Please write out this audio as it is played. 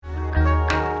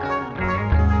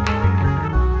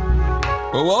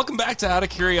Well, welcome back to Out of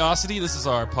Curiosity. This is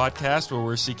our podcast where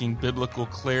we're seeking biblical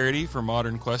clarity for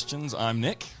modern questions. I'm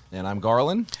Nick. And I'm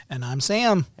Garland. And I'm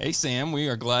Sam. Hey, Sam. We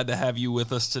are glad to have you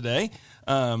with us today.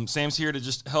 Sam's here to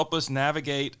just help us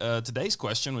navigate today's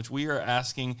question, which we are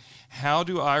asking, how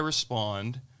do I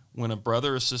respond when a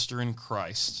brother or sister in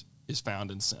Christ is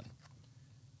found in sin?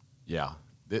 Yeah,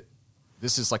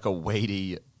 this is like a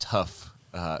weighty, tough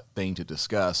thing to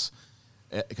discuss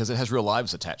because it has real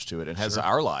lives attached to it. It has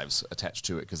our lives attached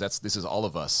to it because this is all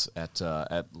of us at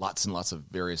lots and lots of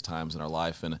various times in our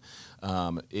life. And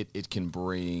it can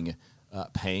bring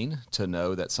pain to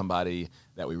know that somebody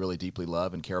that we really deeply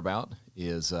love and care about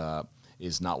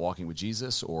is not walking with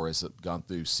Jesus or has gone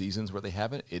through seasons where they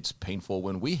haven't. It's painful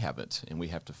when we haven't, and we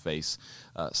have to face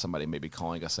somebody maybe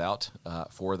calling us out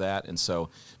for that. And so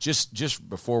just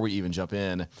before we even jump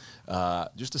in,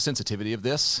 just the sensitivity of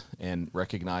this and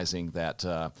recognizing that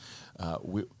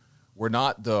we're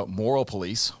not the moral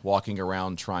police walking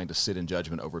around trying to sit in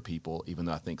judgment over people, even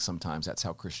though I think sometimes that's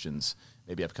how Christians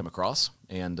maybe I've come across.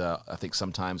 And I think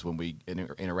sometimes when we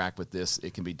interact with this,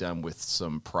 it can be done with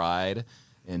some pride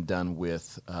and done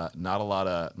with not a lot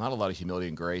of humility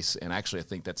and grace. And actually, I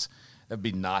think that'd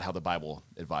be not how the Bible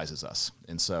advises us.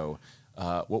 And so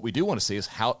what we do want to see is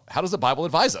how does the Bible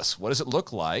advise us? What does it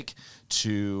look like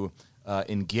to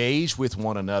engage with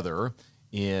one another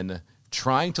in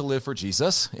trying to live for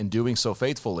Jesus and doing so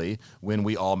faithfully when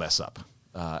we all mess up?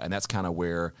 And that's kind of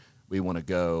where we want to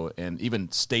go, and even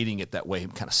stating it that way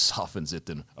kind of softens it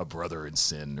than a brother in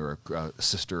sin or a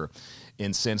sister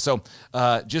in sin. So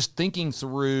just thinking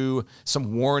through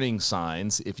some warning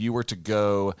signs, if you were to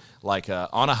go like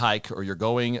on a hike or you're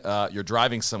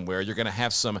driving somewhere, you're going to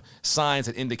have some signs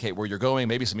that indicate where you're going,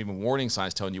 maybe some even warning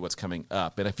signs telling you what's coming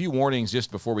up. And a few warnings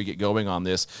just before we get going on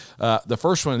this. The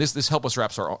first one, this helps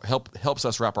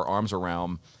us wrap our arms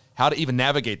around how to even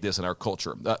navigate this in our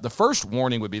culture. The first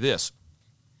warning would be this.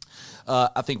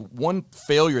 I think one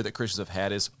failure that Christians have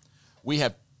had is we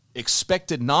have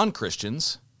expected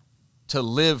non-Christians to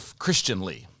live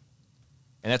Christianly.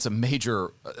 And that's a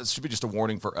major, it should be just a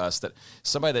warning for us that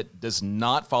somebody that does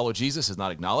not follow Jesus, is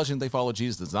not acknowledging they follow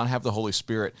Jesus, does not have the Holy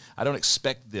Spirit, I don't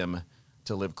expect them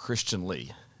to live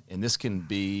Christianly. And this can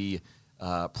be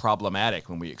problematic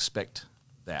when we expect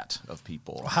that of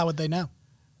people. Well, how would they know?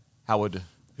 Who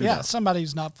knows? Somebody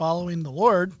who's not following the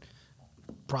Lord,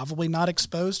 probably not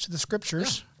exposed to the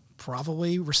Scriptures,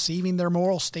 probably receiving their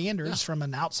moral standards from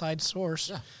an outside source.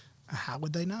 Yeah. How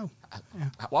would they know?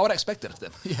 Why would I expect that of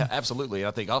them? Yeah, absolutely. And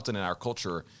I think often in our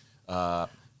culture,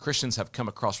 Christians have come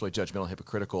across really judgmental and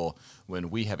hypocritical when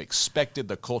we have expected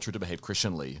the culture to behave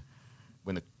Christianly,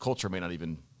 when the culture may not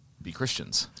even be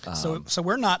Christians. So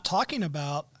we're not talking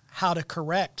about how to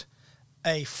correct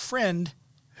a friend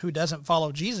who doesn't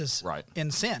follow Jesus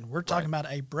in sin. We're talking about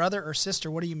a brother or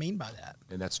sister. What do you mean by that?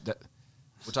 And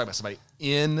we're talking about somebody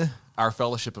in our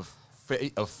fellowship of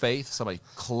faith, somebody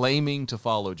claiming to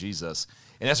follow Jesus.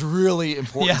 And that's really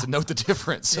important to note the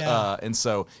difference. Yeah. And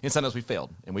sometimes we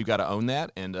failed, and we've got to own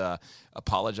that and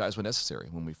apologize when necessary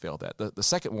when we failed that. The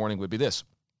second warning would be this.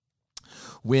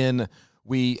 When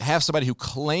we have somebody who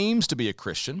claims to be a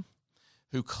Christian,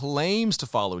 who claims to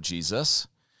follow Jesus,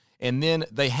 and then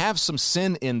they have some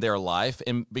sin in their life,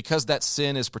 and because that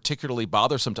sin is particularly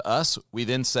bothersome to us, we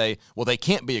then say, well, they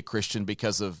can't be a Christian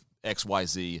because of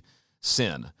XYZ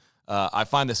sin. I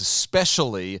find this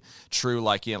especially true,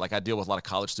 like I deal with a lot of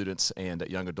college students and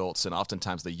young adults, and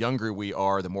oftentimes the younger we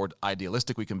are, the more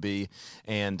idealistic we can be.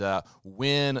 And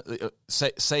when,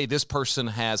 say this person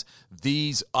has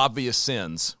these obvious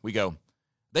sins, we go,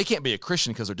 they can't be a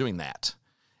Christian because they're doing that.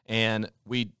 And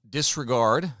we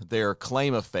disregard their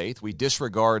claim of faith, we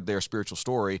disregard their spiritual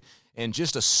story, and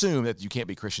just assume that you can't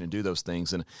be Christian and do those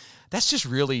things. And that's just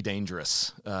really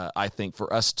dangerous, I think,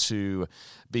 for us to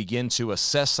begin to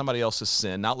assess somebody else's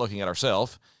sin, not looking at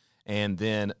ourselves, and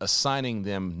then assigning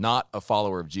them not a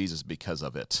follower of Jesus because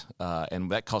of it. And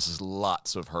that causes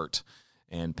lots of hurt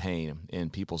and pain in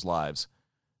people's lives.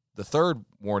 The third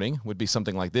warning would be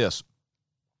something like this.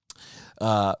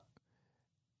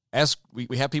 As we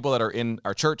have people that are in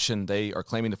our church and they are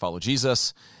claiming to follow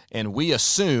Jesus, and we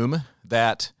assume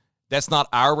that that's not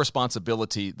our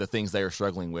responsibility, the things they are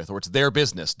struggling with, or it's their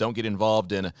business. Don't get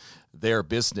involved in their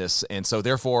business. And so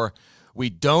therefore, we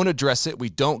don't address it. We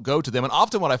don't go to them. And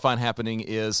often what I find happening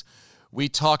is we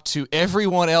talk to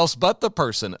everyone else but the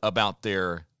person about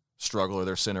their struggle or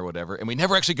their sin or whatever, and we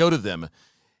never actually go to them.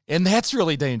 And that's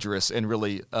really dangerous and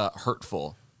really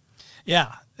hurtful.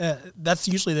 Yeah, that's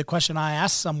usually the question I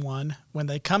ask someone when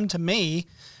they come to me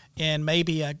in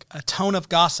maybe a tone of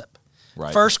gossip.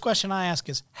 Right. First question I ask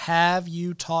is, have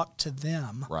you talked to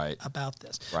them Right. about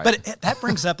this? Right. But that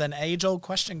brings up an age-old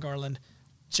question, Garland.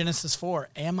 Genesis 4,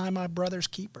 am I my brother's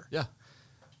keeper? Yeah.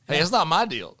 Hey, it's not my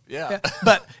deal. Yeah.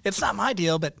 But it's not my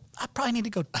deal, but I probably need to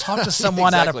go talk to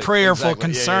someone out of prayerful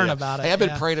concern about it. Hey, I've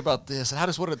been praying about this, and I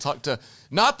just wanted to talk to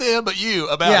not them, but you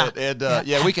about it.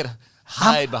 And we could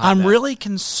hide behind I'm that. really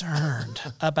concerned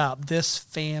about this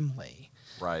family.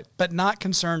 Right. But not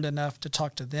concerned enough to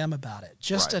talk to them about it.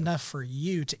 Just Right. enough for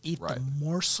you to eat Right. the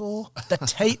morsel.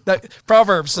 The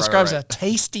Proverbs describes right. a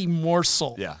tasty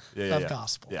morsel of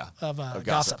gospel. Yeah. Of gossip.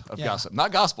 gossip. Of Yeah. gossip.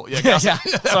 Not gospel. Yeah, Yeah,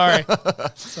 gossip.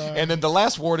 yeah. Sorry. And then the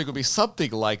last warning would be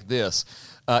something like this.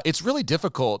 It's really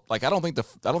difficult. Like I don't think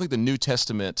the New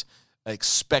Testament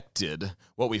expected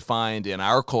what we find in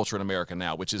our culture in America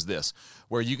now, which is this,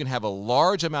 where you can have a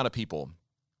large amount of people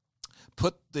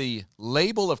put the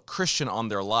label of Christian on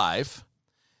their life,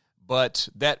 but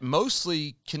that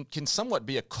mostly can somewhat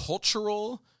be a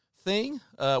cultural thing.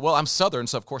 Well, I'm Southern,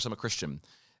 so of course I'm a Christian.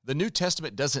 The New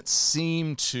Testament doesn't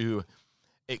seem to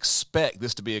expect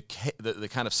this to be the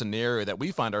kind of scenario that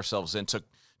we find ourselves in.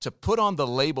 To put on the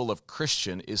label of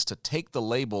Christian is to take the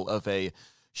label of a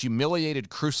humiliated,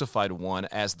 crucified one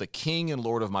as the king and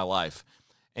Lord of my life,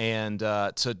 and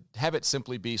to have it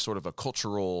simply be sort of a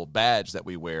cultural badge that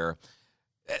we wear.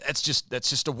 That's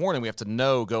just a warning. We have to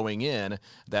know going in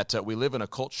that we live in a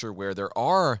culture where there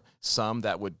are some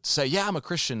that would say, yeah, I'm a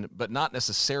Christian, but not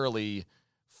necessarily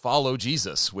follow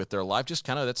Jesus with their life. Just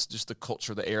kind of, that's just the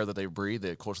culture, the air that they breathe,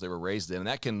 the culture they were raised in. And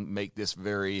that can make this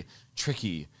very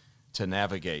tricky to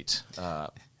navigate.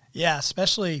 Yeah,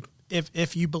 especially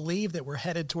if you believe that we're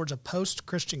headed towards a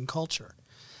post-Christian culture.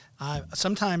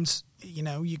 Sometimes,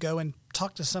 you go and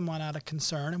talk to someone out of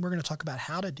concern, and we're going to talk about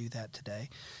how to do that today.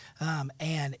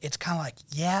 And it's kind of like,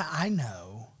 yeah, I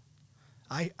know,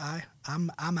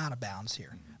 I'm out of bounds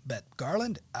here. But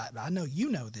Garland, I know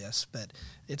you know this, but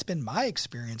it's been my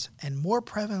experience and more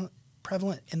prevalent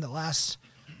in the last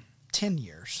 10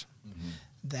 years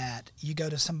that you go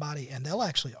to somebody and they'll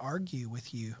actually argue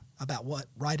with you about what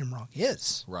right and wrong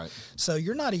is. Right. So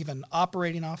you're not even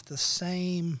operating off the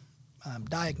same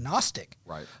diagnostic.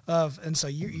 Right. And so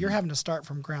you're having to start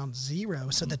from ground zero.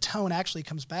 So the tone actually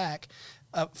comes back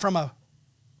from a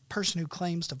person who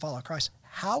claims to follow Christ.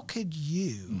 How could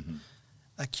you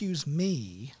accuse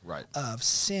me of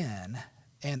sin?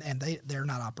 And they're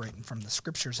not operating from the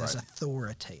scriptures as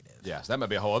authoritative. Yeah, so that might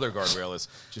be a whole other guardrail, is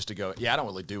just to go, I don't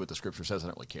really do what the scripture says. I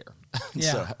don't really care.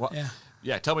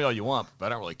 Yeah, tell me all you want, but I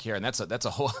don't really care. And that's a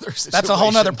whole other situation. That's a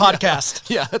whole other podcast.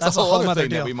 Yeah, that's a whole other thing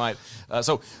deal. that we might.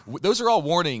 Those are all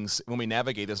warnings when we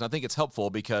navigate this. And I think it's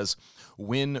helpful because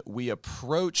when we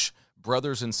approach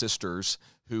brothers and sisters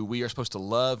who we are supposed to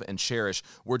love and cherish,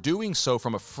 we're doing so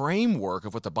from a framework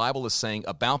of what the Bible is saying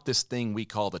about this thing we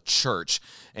call the church.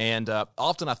 And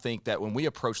often I think that when we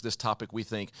approach this topic, we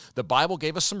think the Bible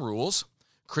gave us some rules,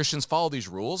 Christians follow these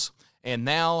rules, and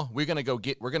now we're going to go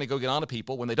get on to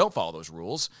people when they don't follow those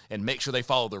rules and make sure they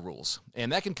follow the rules.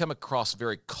 And that can come across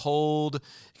very cold.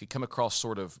 It can come across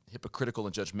sort of hypocritical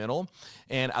and judgmental.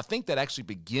 And I think that actually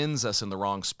begins us in the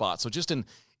wrong spot. So just in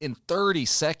 30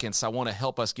 seconds, I want to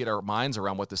help us get our minds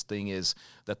around what this thing is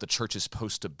that the church is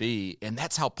supposed to be. And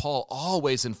that's how Paul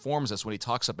always informs us when he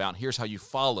talks about, here's how you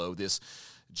follow this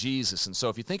Jesus. And so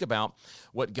if you think about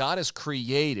what God has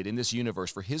created in this universe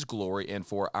for his glory and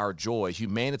for our joy,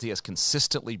 humanity has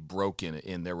consistently broken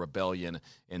in their rebellion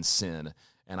and sin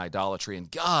and idolatry.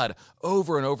 And God,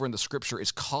 over and over in the scripture,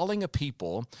 is calling a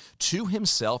people to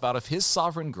himself out of his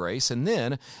sovereign grace and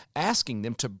then asking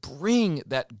them to bring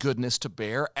that goodness to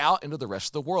bear out into the rest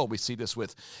of the world. We see this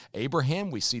with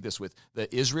Abraham. We see this with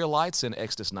the Israelites in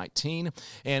Exodus 19.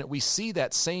 And we see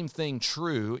that same thing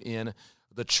true in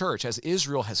the church, as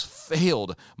Israel has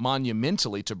failed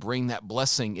monumentally to bring that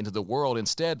blessing into the world,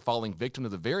 instead falling victim to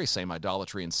the very same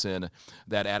idolatry and sin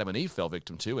that Adam and Eve fell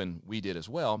victim to, and we did as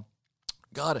well.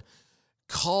 God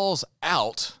calls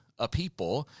out a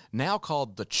people, now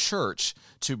called the church,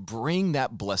 to bring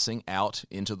that blessing out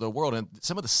into the world. And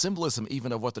some of the symbolism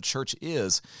even of what the church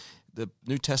is, the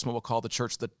New Testament will call the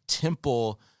church the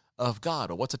temple of God.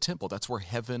 Well, what's a temple? That's where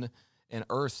heaven and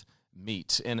earth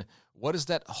meet. And what is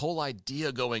that whole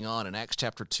idea going on in Acts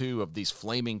chapter 2 of these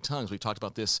flaming tongues? We've talked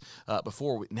about this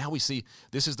before. Now we see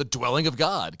this is the dwelling of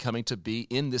God coming to be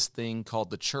in this thing called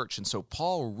the church. And so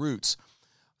Paul roots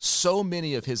so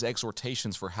many of his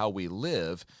exhortations for how we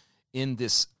live in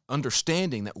this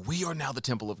understanding that we are now the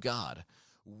temple of God.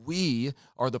 We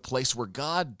are the place where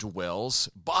God dwells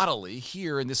bodily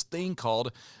here in this thing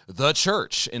called the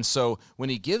church. And so when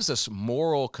he gives us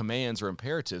moral commands or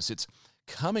imperatives, it's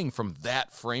coming from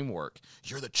that framework.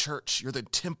 You're the church, you're the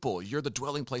temple, you're the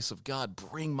dwelling place of God.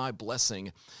 Bring my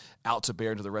blessing out to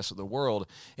bear into the rest of the world.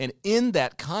 And in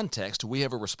that context, we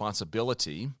have a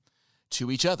responsibility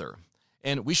to each other.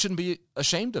 And we shouldn't be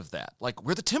ashamed of that. Like,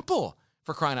 we're the temple,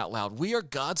 for crying out loud. We are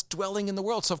God's dwelling in the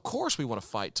world. So, of course, we want to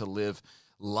fight to live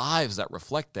lives that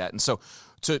reflect that. And so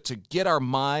to get our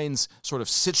minds sort of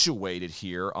situated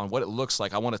here on what it looks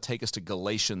like, I want to take us to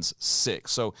Galatians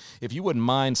 6. So if you wouldn't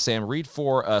mind, Sam, read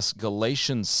for us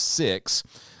Galatians 6,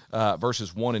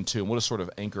 verses 1 and 2, and we'll just sort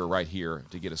of anchor right here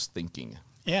to get us thinking.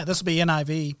 Yeah, this will be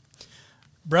NIV.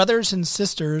 Brothers and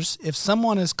sisters, if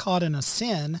someone is caught in a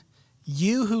sin,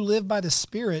 you who live by the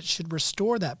Spirit should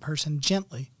restore that person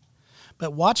gently.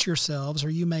 But watch yourselves, or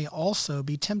you may also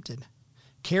be tempted.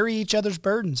 Carry each other's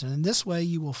burdens, and in this way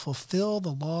you will fulfill the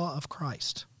law of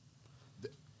Christ.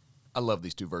 I love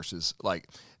these two verses. Like,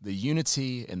 the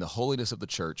unity and the holiness of the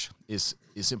church is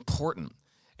important.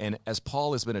 And as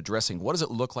Paul has been addressing, what does it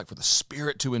look like for the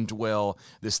Spirit to indwell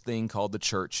this thing called the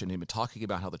church? And he's been talking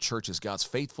about how the church is God's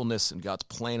faithfulness and God's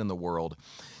plan in the world.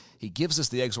 He gives us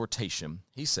the exhortation.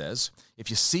 He says, if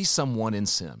you see someone in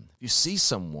sin, if you see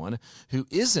someone who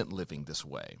isn't living this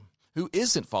way, who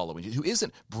isn't following you, who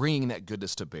isn't bringing that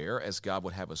goodness to bear as God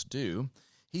would have us do,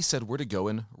 he said we're to go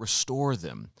and restore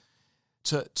them,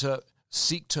 to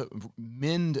seek to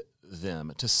mend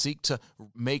them, to seek to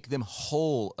make them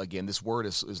whole again. This word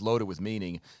is loaded with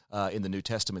meaning in the New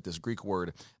Testament, this Greek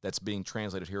word that's being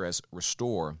translated here as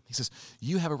restore. He says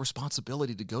you have a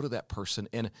responsibility to go to that person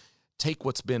and take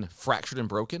what's been fractured and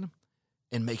broken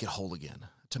and make it whole again,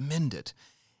 to mend it.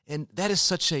 And that is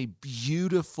such a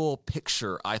beautiful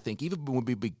picture, I think, even when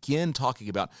we begin talking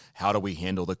about how do we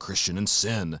handle the Christian in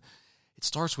sin. It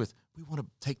starts with we want to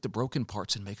take the broken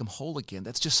parts and make them whole again.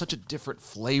 That's just such a different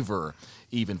flavor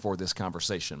even for this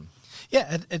conversation.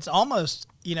 Yeah, it's almost,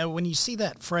 when you see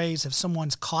that phrase, if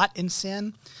someone's caught in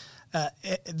sin,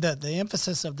 the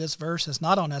emphasis of this verse is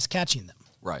not on us catching them.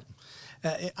 Right.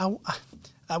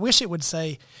 I wish it would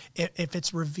say if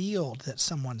it's revealed that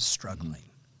someone's struggling.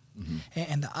 Mm-hmm.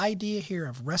 And the idea here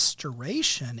of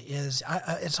restoration is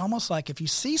it's almost like if you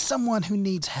see someone who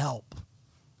needs help,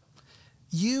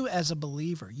 you as a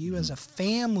believer, you as a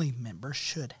family member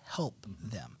should help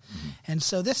them. Mm-hmm. And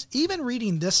so even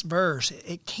reading this verse,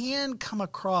 it can come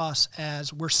across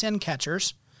as we're sin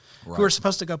catchers who are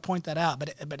supposed to go point that out,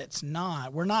 but it's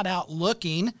not. We're not out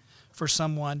looking for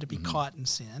someone to be caught in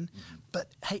sin. Mm-hmm. But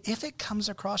hey, if it comes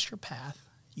across your path,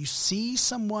 you see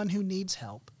someone who needs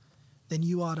help, then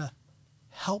you ought to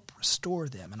help restore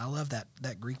them. And I love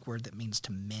that Greek word that means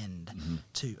to mend,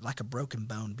 to like a broken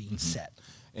bone being set.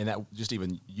 And that just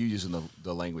even you using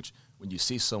the language, when you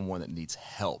see someone that needs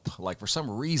help, like for some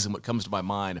reason what comes to my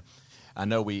mind, I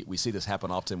know we see this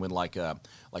happen often when like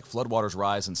floodwaters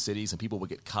rise in cities and people will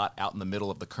get caught out in the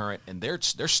middle of the current and they're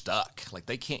stuck, like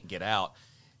they can't get out.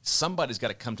 Somebody's got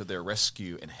to come to their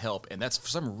rescue and help, and that's for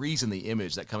some reason the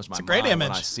image that comes to my mind great image.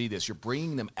 when I see this. You're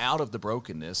bringing them out of the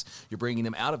brokenness. You're bringing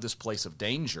them out of this place of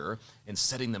danger and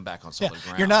setting them back on solid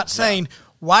ground. You're not saying,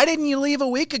 why didn't you leave a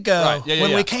week ago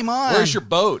when we came on? Where's your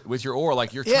boat with your oar?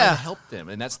 Like you're trying to help them,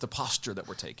 and that's the posture that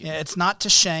we're taking. Yeah, it's not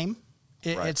to shame.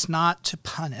 It's not to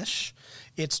punish.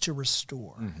 It's to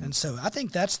restore. Mm-hmm. And so I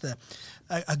think that's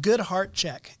a good heart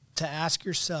check to ask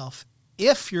yourself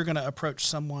if you're going to approach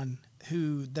someone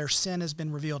who their sin has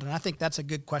been revealed. And I think that's a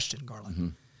good question, Garland. Mm-hmm.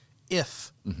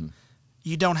 If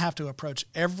you don't have to approach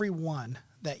everyone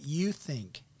that you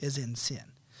think is in sin.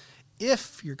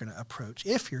 If you're going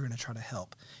to try to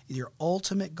help, your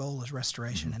ultimate goal is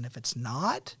restoration. Mm-hmm. And if it's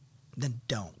not, then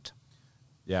don't.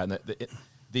 Yeah, and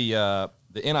the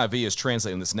NIV is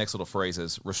translating this next little phrase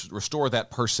as restore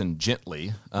that person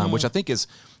gently, which I think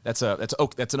that's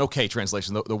an okay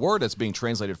translation. The word that's being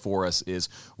translated for us is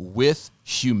with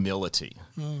humility.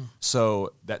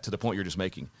 So that to the point you're just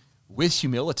making, with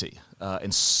humility,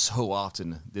 and so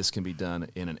often this can be done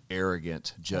in an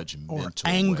arrogant, judgmental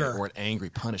way, or an angry,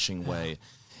 punishing way.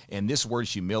 And this word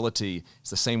humility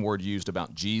is the same word used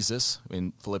about Jesus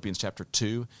in Philippians chapter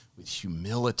 2, with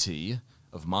humility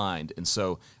of mind. And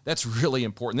so that's really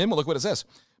important. Then we'll look what it says.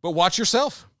 But watch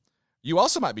yourself. You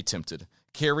also might be tempted.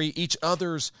 Carry each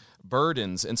other's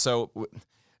burdens. And so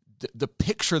the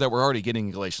picture that we're already getting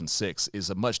in Galatians 6 is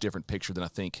a much different picture than I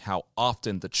think how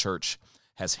often the church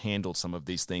has handled some of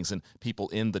these things and people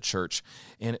in the church.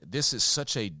 And this is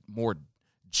such a more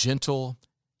gentle,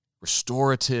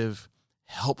 restorative,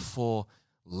 helpful,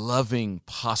 loving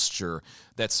posture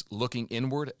that's looking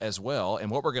inward as well.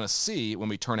 And what we're going to see when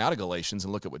we turn out of Galatians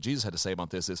and look at what Jesus had to say about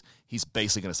this is he's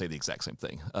basically going to say the exact same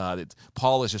thing. That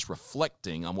Paul is just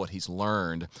reflecting on what he's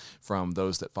learned from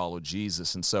those that follow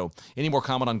Jesus. And so, any more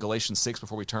comment on Galatians 6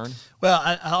 before we turn? Well,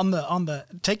 on the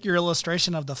take your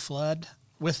illustration of the flood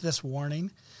with this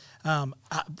warning.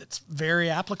 It's very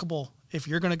applicable. If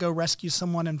you're going to go rescue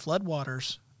someone in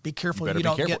floodwaters, be careful you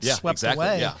don't get swept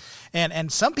away. Yeah.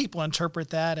 And some people interpret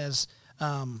that as,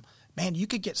 man, you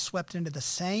could get swept into the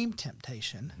same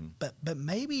temptation, but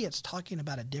maybe it's talking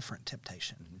about a different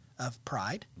temptation of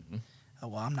pride. Oh,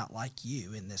 well, I'm not like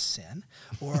you in this sin.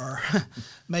 Or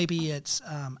maybe it's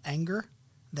anger,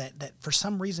 that for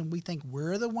some reason we think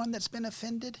we're the one that's been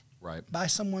offended by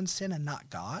someone's sin and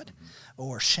not God,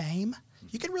 or shame.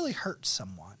 You can really hurt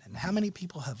someone. And how many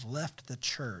people have left the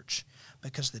church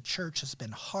because the church has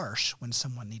been harsh when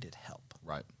someone needed help?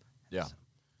 Right. Yeah.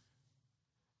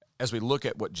 As we look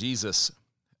at what Jesus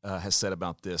has said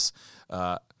about this,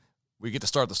 we get to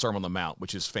start the Sermon on the Mount,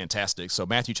 which is fantastic. So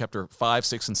Matthew chapter 5,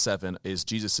 6, and 7 is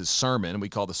Jesus' sermon. We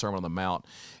call the Sermon on the Mount.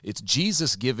 It's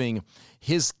Jesus giving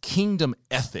his kingdom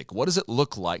ethic. What does it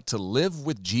look like to live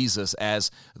with Jesus as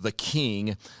the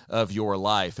king of your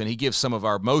life? And he gives some of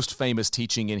our most famous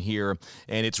teaching in here,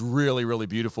 and it's really, really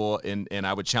beautiful. And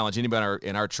I would challenge anybody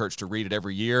in our church to read it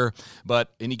every year.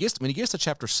 But when he gets to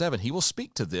chapter 7, he will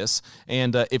speak to this.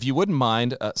 And if you wouldn't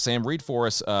mind, Sam, read for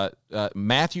us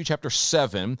Matthew chapter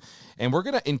 7. And we're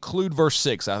going to include verse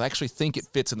 6. I actually think it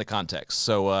fits in the context.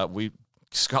 So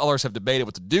scholars have debated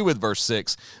what to do with verse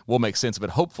 6. We'll make sense of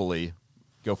it, hopefully.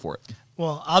 Go for it.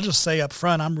 Well, I'll just say up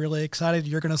front, I'm really excited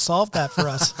you're going to solve that for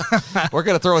us. We're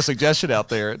going to throw a suggestion out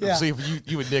there and see if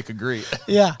you and Nick agree.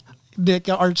 Yeah. Nick,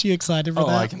 aren't you excited for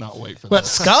that? Oh, I cannot wait for that. What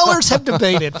scholars have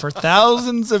debated for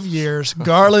thousands of years,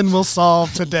 Garland will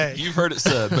solve today. You've heard it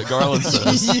said, but Garland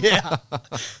says. Yeah.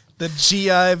 The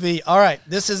GIV. All right.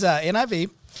 This is NIV.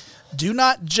 Do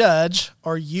not judge,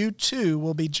 or you too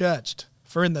will be judged.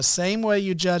 For in the same way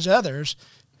you judge others,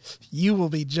 you will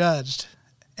be judged.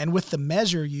 And with the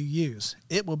measure you use,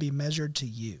 it will be measured to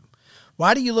you.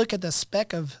 Why do you look at the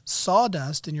speck of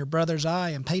sawdust in your brother's eye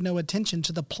and pay no attention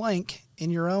to the plank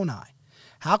in your own eye?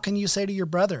 How can you say to your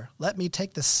brother, let me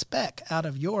take the speck out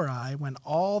of your eye, when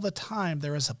all the time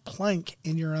there is a plank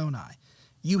in your own eye?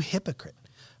 You hypocrite.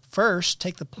 First,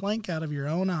 take the plank out of your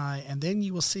own eye, and then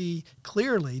you will see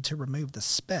clearly to remove the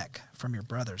speck from your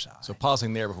brother's eye. So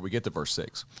pausing there before we get to verse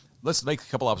 6, let's make a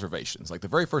couple observations. Like the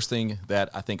very first thing that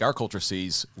I think our culture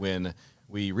sees when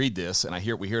we read this, and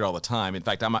we hear it all the time. In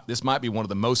fact, this might be one of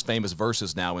the most famous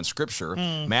verses now in Scripture,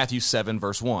 Matthew 7,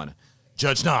 verse 1.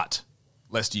 Judge not,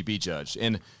 lest ye be judged.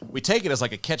 And we take it as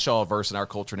like a catch-all verse in our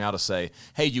culture now to say,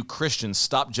 hey, you Christians,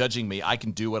 stop judging me. I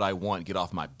can do what I want. Get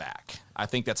off my back. I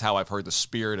think that's how I've heard the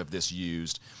spirit of this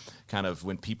used, kind of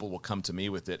when people will come to me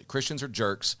with it. Christians are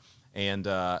jerks, and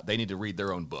they need to read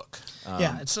their own book.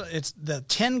 It's the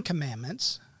 10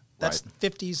 Commandments. That's the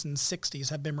 50s and 60s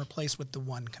have been replaced with the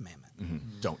one commandment.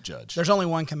 Mm-hmm. Don't judge. There's only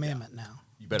one commandment now.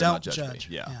 You better Don't not judge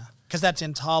me. Yeah. Because that's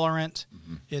intolerant.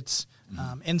 It's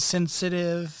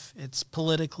insensitive. It's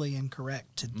politically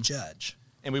incorrect to judge.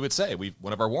 And we would say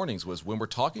one of our warnings was when we're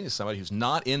talking to somebody who's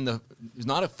not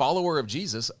a follower of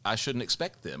Jesus, I shouldn't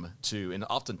expect them to. And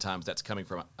oftentimes that's coming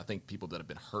from, I think, people that have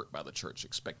been hurt by the church,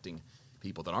 expecting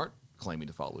people that aren't claiming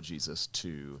to follow Jesus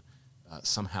to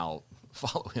somehow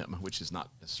follow him, which is not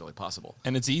necessarily possible.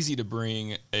 And it's easy to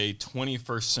bring a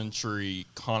 21st century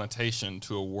connotation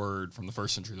to a word from the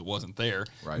first century that wasn't there,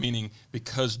 meaning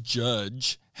because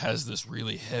judge has this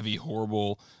really heavy,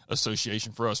 horrible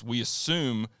association for us, we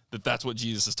assume that that's what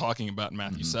Jesus is talking about in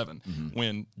Matthew 7,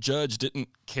 when judge didn't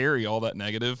carry all that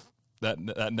negative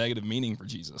meaning for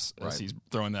Jesus as he's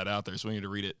throwing that out there. So we need to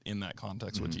read it in that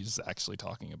context, what Jesus is actually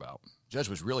talking about. Judge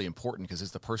was really important because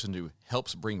it's the person who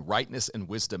helps bring rightness and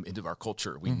wisdom into our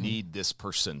culture. We need this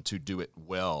person to do it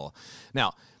well.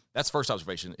 Now, that's first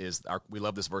observation is we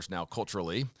love this verse now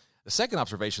culturally. The second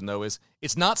observation, though, is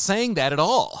it's not saying that at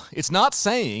all. It's not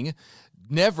saying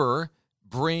never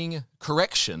bring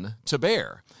correction to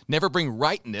bear, never bring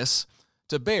rightness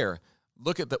to bear.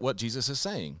 Look at what Jesus is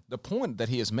saying. The point that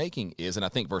he is making is, and I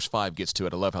think verse 5 gets to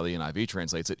it. I love how the NIV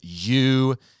translates it.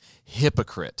 You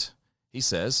hypocrite. He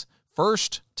says,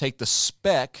 first take the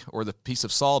speck or the piece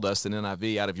of sawdust in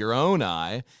NIV out of your own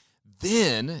eye.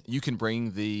 Then you can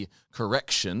bring the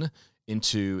correction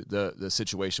into the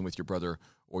situation with your brother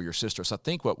or your sister. So I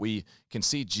think what we can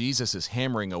see Jesus is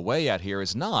hammering away at here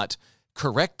is not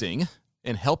correcting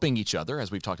and helping each other,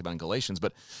 as we've talked about in Galatians,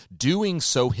 but doing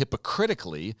so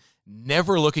hypocritically,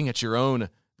 never looking at the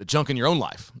junk in your own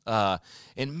life.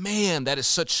 And man, that is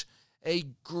such a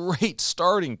great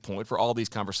starting point for all these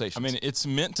conversations. I mean, it's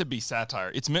meant to be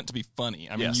satire. It's meant to be funny.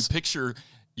 I mean, you picture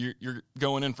you're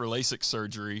going in for LASIK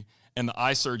surgery, and the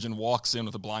eye surgeon walks in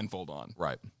with a blindfold on.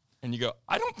 Right. And you go,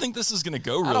 I don't think this is going to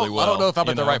go really well. I don't know if I'm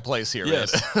at the right place here.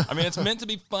 Yes. I mean, it's meant to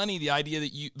be funny, the idea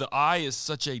that the eye is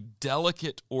such a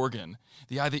delicate organ.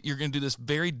 The idea that you're going to do this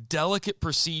very delicate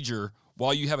procedure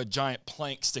while you have a giant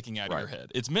plank sticking out of your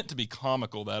head. It's meant to be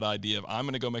comical, that idea of I'm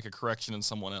going to go make a correction in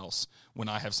someone else when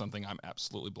I have something I'm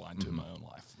absolutely blind to in my own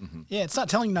life. Mm-hmm. Yeah, it's not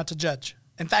telling you not to judge.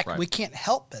 In fact, we can't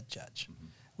help but judge.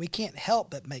 We can't help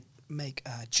but make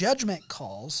judgment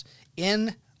calls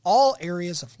in all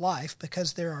areas of life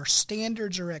because there are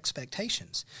standards or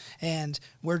expectations. And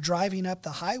we're driving up the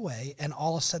highway and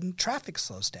all of a sudden traffic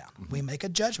slows down. We make a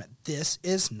judgment. This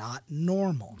is not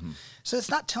normal. So it's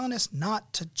not telling us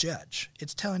not to judge.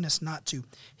 It's telling us not to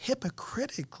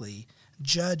hypocritically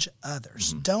judge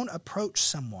others. Don't approach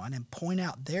someone and point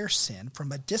out their sin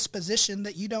from a disposition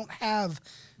that you don't have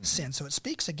sin. So it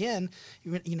speaks again,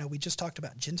 we just talked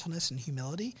about gentleness and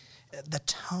humility, the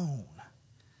tone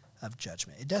of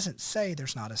judgment. It doesn't say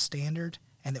there's not a standard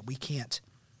and that we can't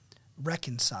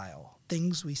reconcile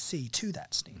things we see to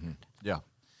that standard. Yeah.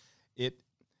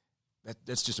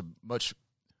 That's just a much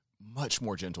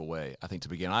more gentle way, I think, to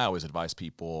begin. I always advise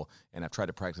people, and I've tried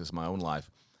to practice in my own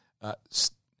life, kind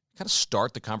of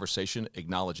start the conversation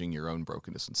acknowledging your own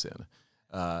brokenness and sin.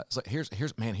 It's like,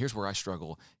 here's where I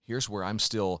struggle. Here's where I'm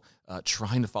still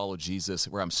trying to follow Jesus,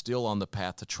 where I'm still on the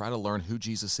path to try to learn who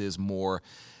Jesus is more.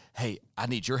 Hey, I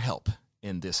need your help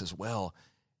in this as well.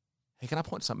 Hey, can I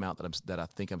point something out that I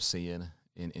think I'm seeing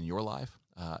in your life?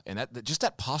 And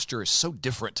that posture is so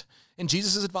different. And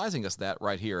Jesus is advising us that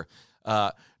right here.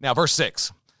 Now, verse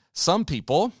 6. Some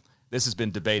people, this has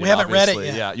been debated. We haven't obviously. read it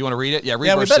yet. Yeah, you want to read it? Yeah, read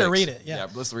Yeah, verse we better 6. read it. Yeah,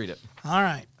 let's read it. All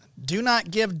right. Do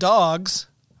not give dogs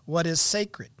what is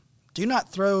sacred. Do not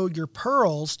throw your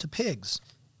pearls to pigs.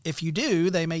 If you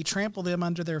do, they may trample them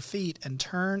under their feet and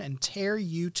turn and tear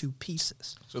you to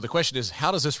pieces. So the question is,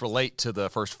 how does this relate to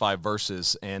the first 5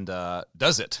 verses, and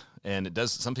does it? And it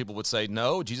does. Some people would say,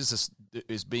 no, Jesus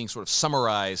is being sort of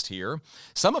summarized here.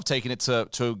 Some have taken it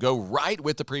to go right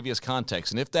with the previous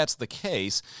context. And if that's the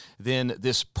case, then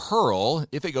this pearl,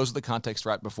 if it goes to the context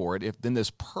right before it, then this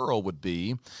pearl would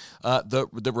be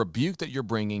the rebuke that you're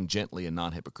bringing gently and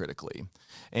non-hypocritically.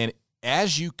 And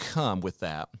as you come with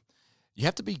that, you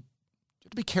have to be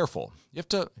careful. You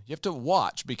have to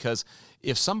watch, because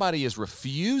if somebody is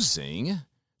refusing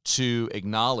to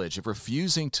acknowledge, if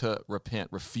refusing to repent,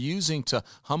 refusing to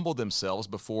humble themselves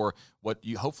before what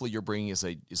hopefully you're bringing is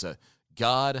a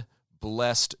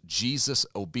God-blessed,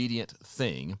 Jesus-obedient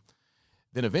thing,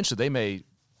 then eventually they may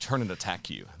turn and attack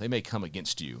you. They may come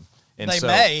against you. And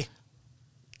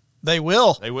They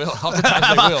will. They will. Oftentimes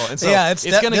they will. And so it's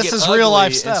going to get this is real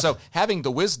life stuff. And so having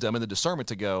the wisdom and the discernment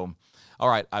to go, all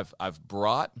right, I've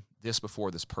brought this before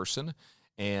this person,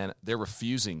 and they're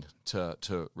refusing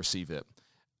to receive it.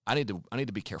 I need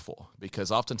to be careful,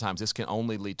 because oftentimes this can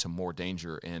only lead to more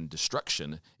danger and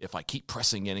destruction if I keep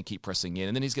pressing in.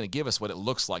 And then he's going to give us what it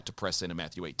looks like to press in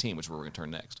Matthew 18, which is where we're going to turn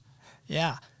next.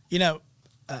 Yeah.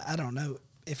 I don't know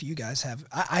if you guys have,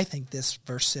 I think this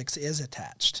verse 6 is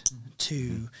attached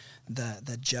to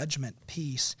the judgment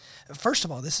piece. First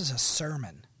of all, this is a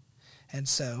sermon. And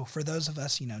so for those of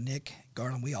us, Nick,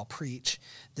 Garland, we all preach.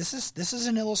 This is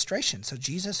an illustration. So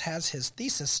Jesus has his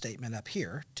thesis statement up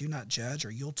here, do not judge or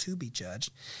you'll too be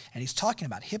judged. And he's talking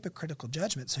about hypocritical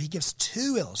judgment. So he gives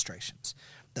 2 illustrations,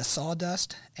 the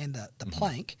sawdust and the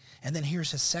plank. And then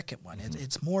here's his second one.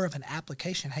 It's more of an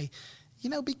application. Hey,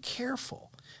 be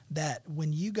careful that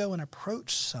when you go and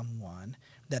approach someone,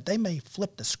 that they may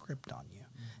flip the script on you.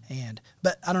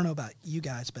 But I don't know about you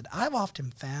guys, but I've often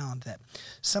found that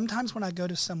sometimes when I go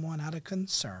to someone out of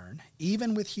concern,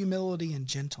 even with humility and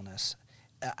gentleness,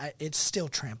 it's still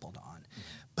trampled on.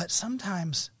 But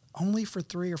sometimes only for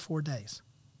 3 or 4 days.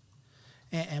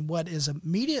 And what is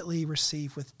immediately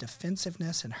received with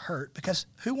defensiveness and hurt, because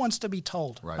who wants to be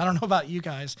told? Right. I don't know about you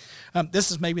guys.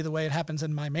 This is maybe the way it happens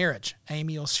in my marriage.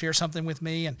 Amy will share something with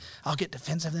me, and I'll get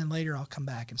defensive. Then later I'll come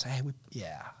back and say, hey,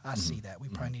 I see that. We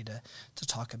probably need to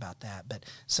talk about that. But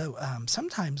so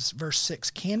sometimes verse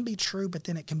 6 can be true, but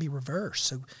then it can be reversed.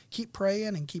 So keep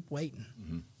praying and keep waiting.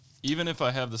 Even if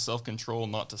I have the self-control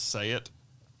not to say it,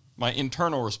 my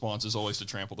internal response is always to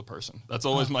trample the person. That's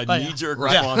always my knee-jerk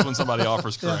response when somebody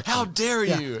offers correction. How dare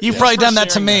you? You've probably done that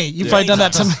to me. You've probably done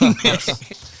that to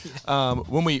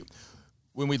me.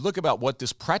 When we look about what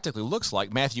this practically looks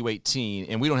like, Matthew 18,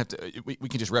 and we don't have to, we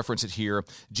can just reference it here.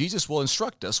 Jesus will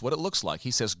instruct us what it looks like.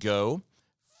 He says, go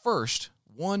first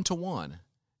 1-to-1.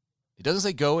 He doesn't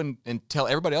say go and tell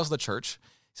everybody else in the church.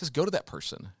 He says, go to that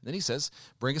person. Then he says,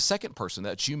 bring a second person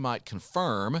that you might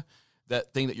confirm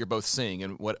that thing that you're both seeing.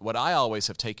 And what I always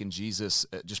have taken Jesus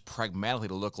just pragmatically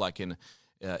to look like in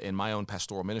my own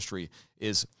pastoral ministry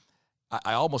is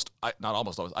I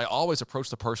always approach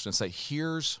the person and say,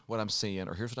 here's what I'm seeing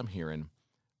or here's what I'm hearing.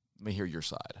 Let me hear your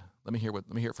side. Let me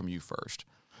hear it from you first.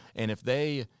 And if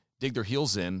they dig their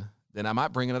heels in, then I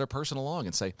might bring another person along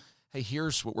and say, hey,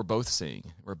 here's what we're both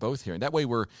seeing. We're both hearing. That way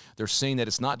they're seeing that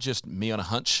it's not just me on a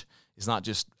hunch. It's not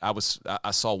just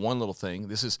I saw one little thing.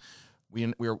 This is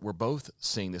we're both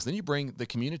seeing this. Then you bring the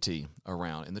community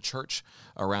around and the church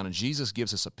around, and Jesus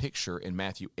gives us a picture in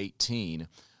Matthew 18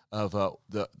 of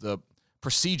the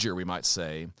procedure, we might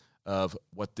say, of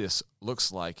what this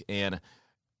looks like. And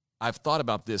I've thought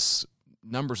about this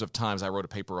numbers of times. I wrote a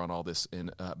paper on all this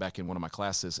back in one of my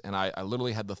classes, and I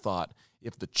literally had the thought,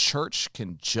 if the church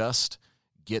can just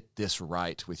get this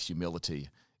right with humility,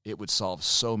 it would solve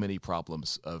so many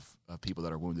problems of people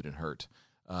that are wounded and hurt.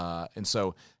 And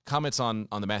so comments on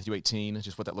the Matthew 18,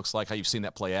 just what that looks like, how you've seen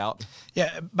that play out?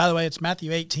 Yeah, by the way, it's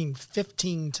Matthew 18,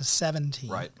 15 to 17.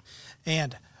 Right.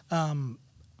 And,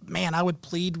 man, I would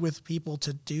plead with people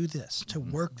to do this, to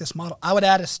work this model. I would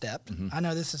add a step. I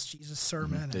know this is Jesus'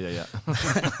 sermon. Yeah.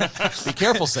 Be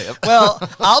careful, Sam. Well,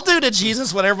 I'll do to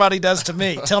Jesus what everybody does to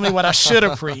me. Tell me what I should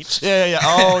have preached. Yeah.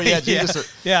 Oh, yeah.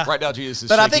 Jesus. Yeah. Right now, Jesus is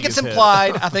But I shaking think it's his head.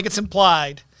 implied. I think it's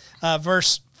implied.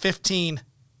 Verse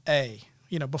 15a.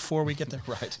 Before we get there,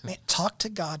 Right. Man, talk to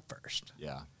God first.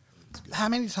 Yeah. How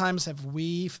many times have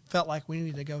we felt like we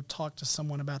need to go talk to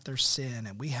someone about their sin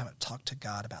and we haven't talked to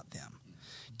God about them?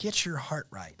 Get your heart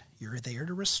right. You're there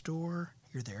to restore.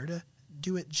 You're there to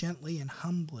do it gently and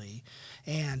humbly.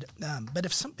 And but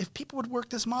if people would work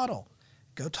this model,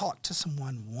 go talk to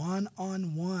someone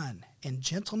one-on-one in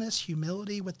gentleness,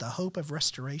 humility, with the hope of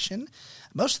restoration.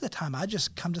 Most of the time, I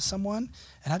just come to someone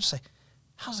and I just say,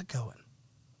 "How's it going?"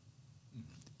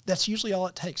 That's usually all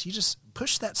it takes. You just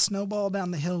push that snowball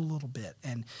down the hill a little bit,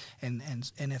 and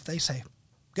if they say,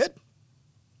 "Good,"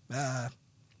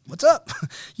 what's up?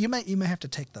 You may have to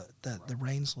take the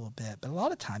reins a little bit, but a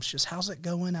lot of times just how's it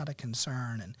going out of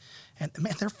concern, and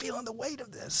man, they're feeling the weight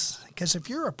of this, because if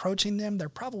you're approaching them, they're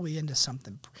probably into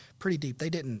something pretty deep. They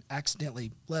didn't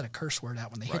accidentally let a curse word out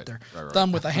when they hit their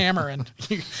thumb with a hammer, and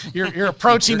you're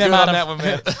approaching them out of that one,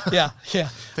 man. yeah.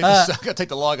 I gotta take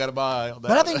the log out of my eye on that.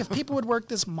 But I think if people would work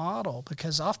this model,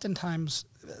 because oftentimes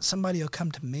somebody will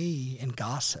come to me and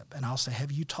gossip, and I'll say,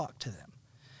 "Have you talked to them?"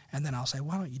 And then I'll say,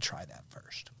 "Why don't you try that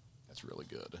first?" That's really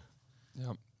good.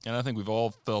 Yeah, and I think we've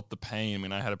all felt the pain. I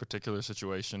mean, I had a particular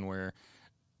situation where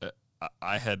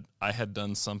I had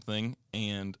done something,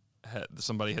 and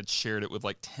somebody had shared it with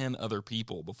like 10 other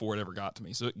people before it ever got to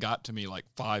me. So it got to me like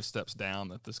 5 steps down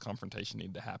that this confrontation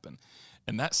needed to happen.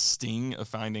 And that sting of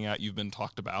finding out you've been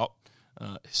talked about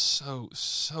is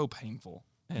so painful.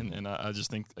 And I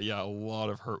just think, a lot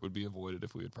of hurt would be avoided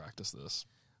if we would practice this.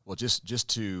 Well, just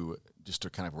to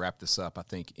kind of wrap this up, I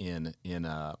think in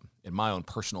my own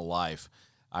personal life,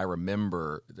 I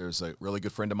remember there's a really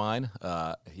good friend of mine.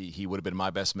 He would have been my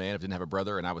best man if I didn't have a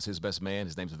brother, and I was his best man.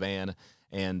 His name's Van,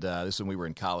 and this is when we were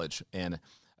in college. And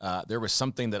there was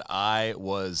something that I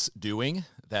was doing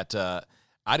that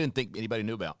I didn't think anybody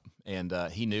knew about, and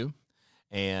he knew,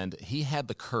 and he had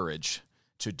the courage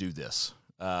to do this.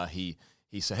 He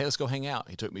said, "Hey, let's go hang out."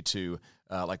 He took me to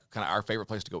like kind of our favorite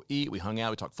place to go eat. We hung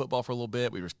out. We talked football for a little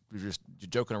bit. We were just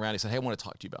joking around. He said, "Hey, I want to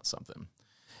talk to you about something,"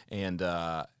 and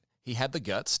he had the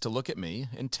guts to look at me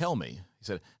and tell me. He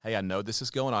said, "Hey, I know this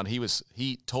is going on."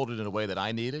 He told it in a way that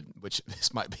I needed, which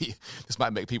this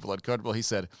might make people uncomfortable. He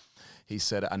said,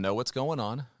 "I know what's going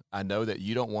on. I know that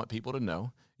you don't want people to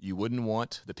know. You wouldn't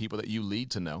want the people that you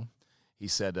lead to know." He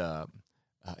said,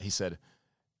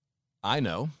 "I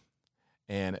know,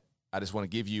 and I just want to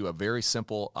give you a very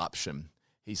simple option."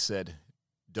 He said,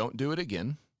 "Don't do it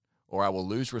again, or I will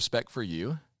lose respect for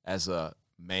you as a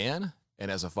man and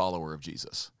as a follower of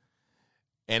Jesus."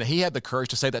 And he had the courage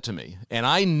to say that to me. And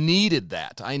I needed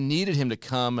that. I needed him to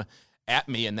come at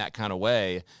me in that kind of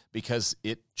way, because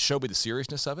it showed me the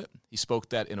seriousness of it. He spoke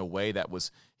that in a way that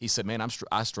was, he said, "Man,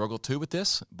 I struggle too with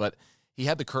this," but he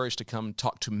had the courage to come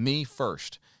talk to me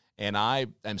first. And I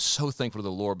am so thankful to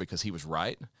the Lord, because he was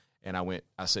right. And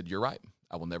I said, "You're right.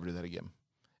 I will never do that again."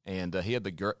 And he had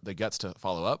the guts to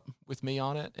follow up with me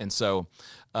on it. And so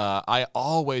I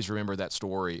always remember that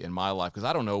story in my life, because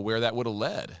I don't know where that would have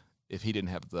led if he didn't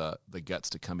have the guts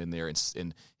to come in there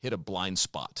and hit a blind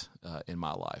spot in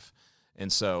my life.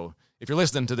 And so if you're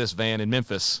listening to this, Van, in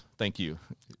Memphis, thank you.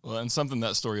 Well, and something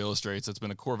that story illustrates that's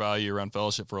been a core value around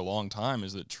fellowship for a long time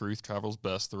is that truth travels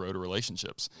best the road to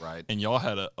relationships. Right. And y'all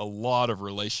had a lot of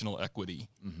relational equity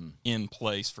in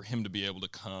place for him to be able to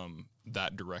come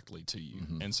that directly to you.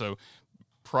 And so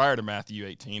prior to Matthew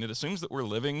 18, it assumes that we're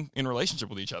living in relationship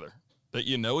with each other, that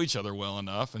you know each other well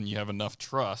enough and you have enough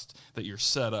trust that you're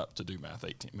set up to do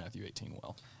Matthew 18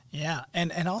 well. Yeah,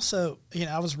 and also,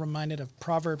 I was reminded of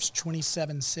Proverbs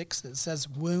 27:6 that says,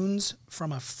 wounds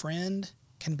from a friend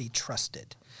can be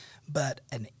trusted, but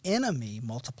an enemy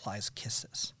multiplies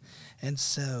kisses. And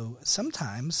so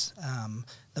sometimes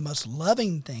the most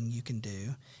loving thing you can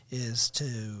do is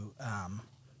to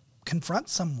confront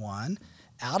someone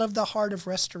out of the heart of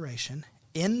restoration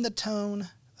in the tone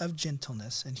of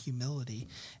gentleness and humility.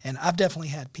 And I've definitely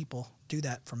had people do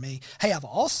that for me. Hey, I've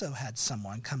also had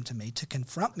someone come to me to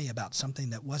confront me about something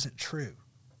that wasn't true.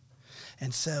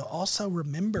 And so also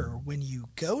remember, when you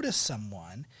go to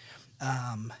someone,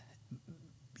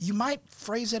 you might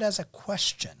phrase it as a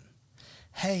question.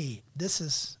 Hey, this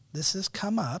has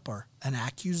come up, or an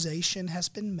accusation has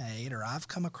been made, or I've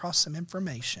come across some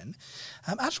information.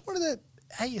 I just wanted to,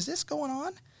 hey, is this going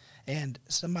on? And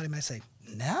somebody may say,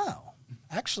 no,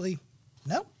 actually,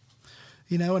 no.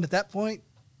 And at that point,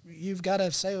 you've got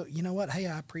to say, you know what, hey,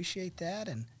 I appreciate that,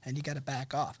 and you got to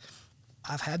back off.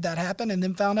 I've had that happen and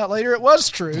then found out later it was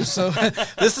true. So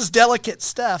this is delicate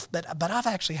stuff, but I've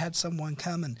actually had someone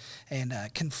come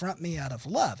and confront me out of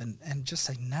love and just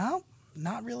say, no,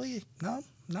 not really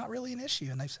an issue.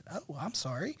 And they said, oh, well, I'm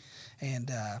sorry.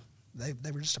 And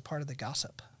they were just a part of the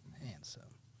gossip. And so.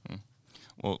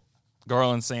 Well,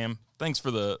 Garland, Sam, thanks for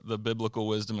the biblical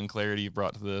wisdom and clarity you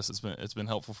brought to this. It's been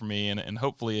helpful for me, and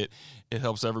hopefully it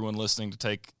helps everyone listening to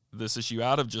take this issue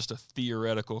out of just a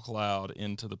theoretical cloud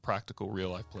into the practical,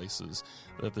 real-life places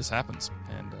that this happens.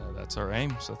 And that's our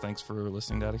aim. So thanks for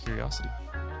listening to Out of Curiosity.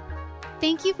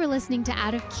 Thank you for listening to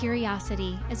Out of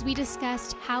Curiosity as we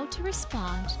discussed how to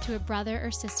respond to a brother or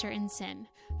sister in sin.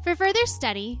 For further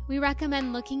study, we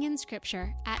recommend looking in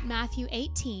Scripture at Matthew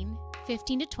 18,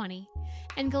 15-20,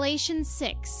 and Galatians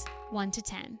 6,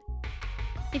 1-10.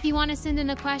 If you want to send in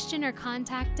a question or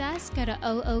contact us, go to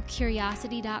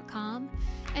oocuriosity.com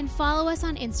and follow us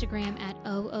on Instagram at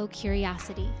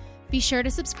oocuriosity. Be sure to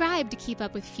subscribe to keep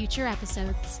up with future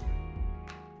episodes.